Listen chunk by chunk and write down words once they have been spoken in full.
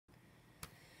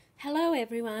Hello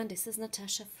everyone, this is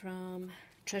Natasha from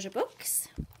Treasure Books.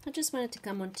 I just wanted to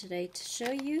come on today to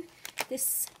show you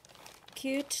this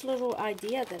cute little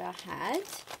idea that I had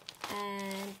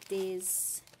and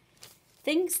these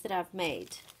things that I've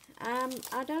made.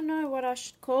 I don't know what I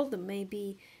should call them,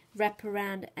 maybe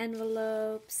wraparound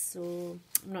envelopes or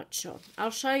I'm not sure. I'll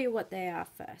show you what they are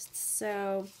first.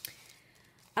 So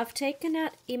I've taken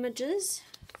out images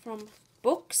from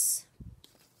books.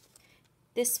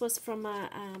 This was from a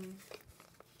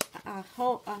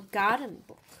garden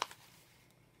book.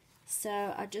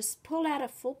 So I just pull out a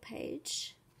full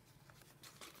page,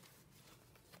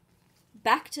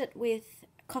 backed it with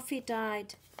coffee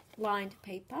dyed lined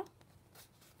paper,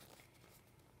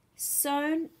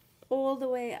 sewn all the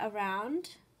way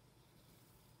around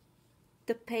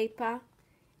the paper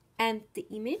and the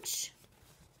image,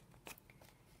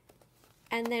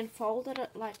 and then folded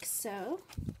it like so.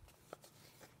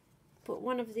 Put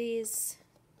one of these,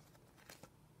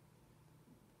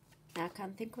 I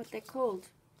can't think what they're called,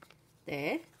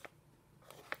 there,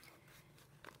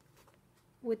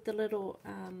 with the little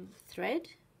thread.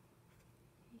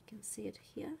 You can see it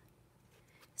here,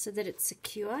 so that it's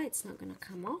secure, it's not going to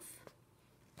come off.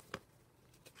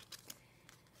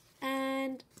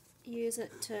 And use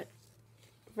it to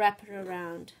wrap it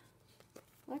around,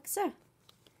 like so.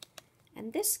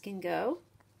 And this can go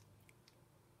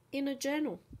in a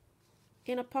journal,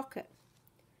 in a pocket.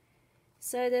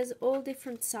 So there's all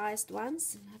different sized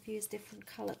ones, and I've used different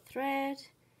colored thread.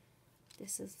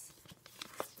 This is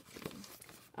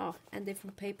and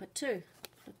different paper too.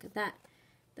 Look at that.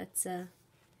 That's a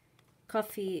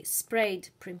coffee sprayed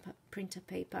printer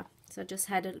paper. So I just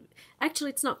had a, actually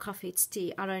it's not coffee, it's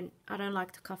tea. I don't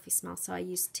like the coffee smell, so I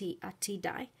use a tea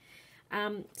dye.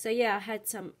 So yeah, I had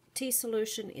some tea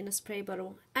solution in a spray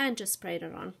bottle and just sprayed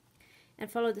it on. And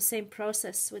follow the same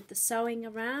process with the sewing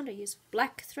around. I use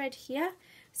black thread here,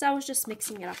 so I was just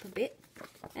mixing it up a bit.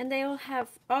 And they all have,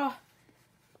 oh,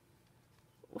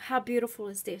 how beautiful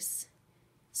is this?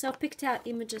 So I picked out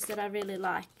images that I really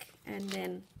like, and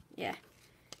then, yeah,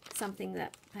 something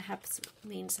that perhaps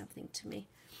means something to me.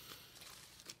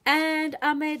 And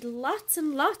I made lots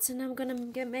and lots, and I'm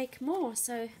going to make more.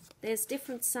 So there's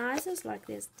different sizes, like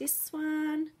there's this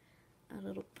one. A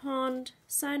little pond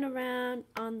sewn around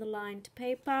on the lined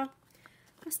paper.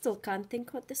 I still can't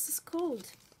think what this is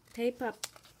called. Paper.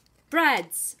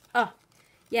 Brads. Oh,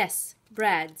 yes,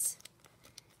 brads.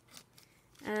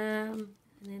 And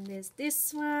then there's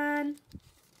this one.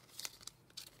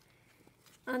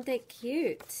 Aren't they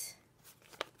cute?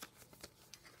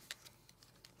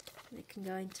 They can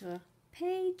go into a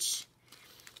page.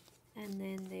 And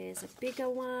then there's a bigger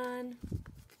one.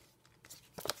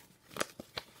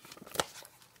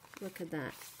 Look at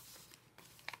that.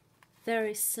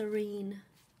 Very serene.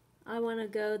 I want to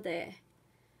go there.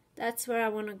 That's where I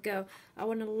want to go. I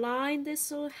want to lie in this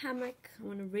little hammock. I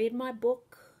want to read my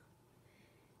book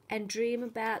and dream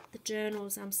about the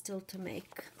journals I'm still to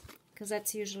make. Because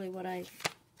that's usually what I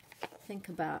think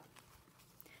about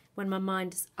when my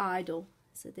mind is idle.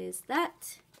 So there's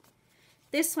that.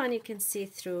 This one you can see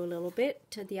through a little bit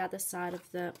to the other side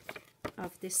of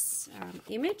this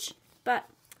image. But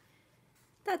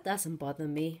that doesn't bother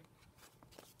me.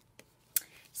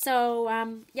 So,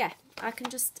 yeah, I can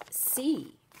just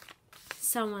see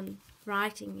someone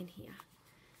writing in here.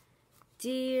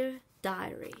 Dear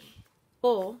Diary.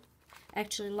 Or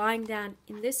actually lying down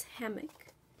in this hammock,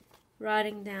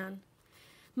 writing down,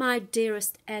 my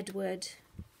dearest Edward,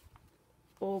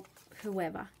 or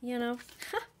whoever, you know.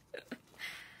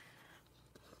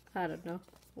 I don't know.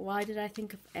 Why did I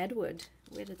think of Edward?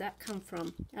 Where did that come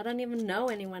from? I don't even know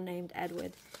anyone named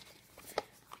Edward.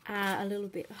 A little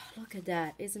bit. Oh, look at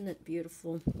that. Isn't it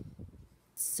beautiful?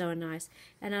 So nice.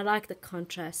 And I like the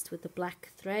contrast with the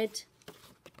black thread.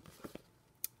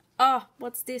 Oh,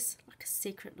 what's this? Like a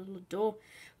secret little door.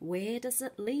 Where does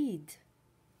it lead?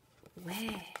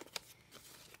 Where?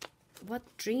 What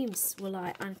dreams will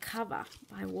I uncover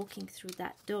by walking through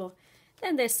that door?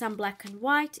 Then there's some black and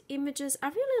white images. I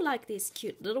really like these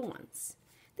cute little ones.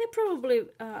 They're probably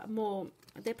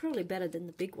they're probably better than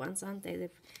the big ones, aren't they?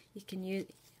 You can use,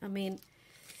 I mean,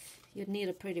 you'd need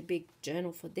a pretty big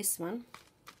journal for this one.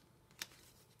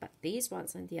 But these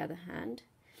ones, on the other hand,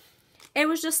 it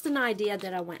was just an idea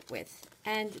that I went with.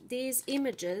 And these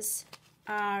images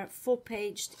are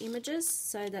full-paged images,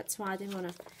 so that's why I didn't want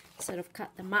to sort of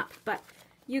cut them up. But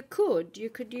you could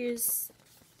use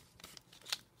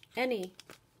any,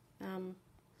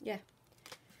 yeah.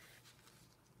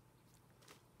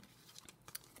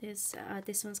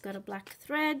 This one's got a black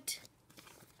thread.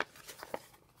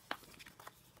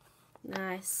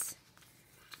 Nice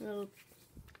little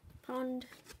pond.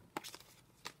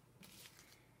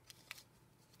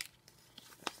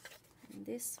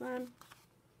 this one.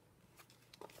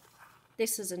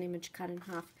 This is an image cut in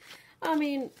half. I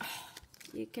mean,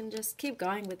 you can just keep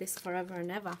going with this forever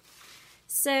and ever.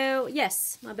 So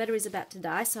yes, my battery is about to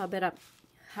die, so I better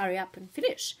hurry up and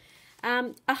finish.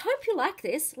 I hope you like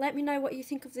this. Let me know what you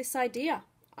think of this idea.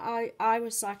 I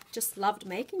was like, just loved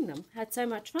making them. Had so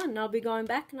much fun. I'll be going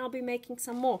back and I'll be making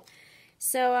some more.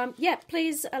 So yeah,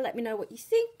 please let me know what you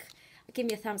think. Give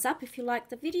me a thumbs up if you like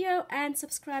the video and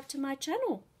subscribe to my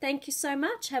channel. Thank you so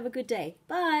much. Have a good day.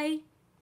 Bye.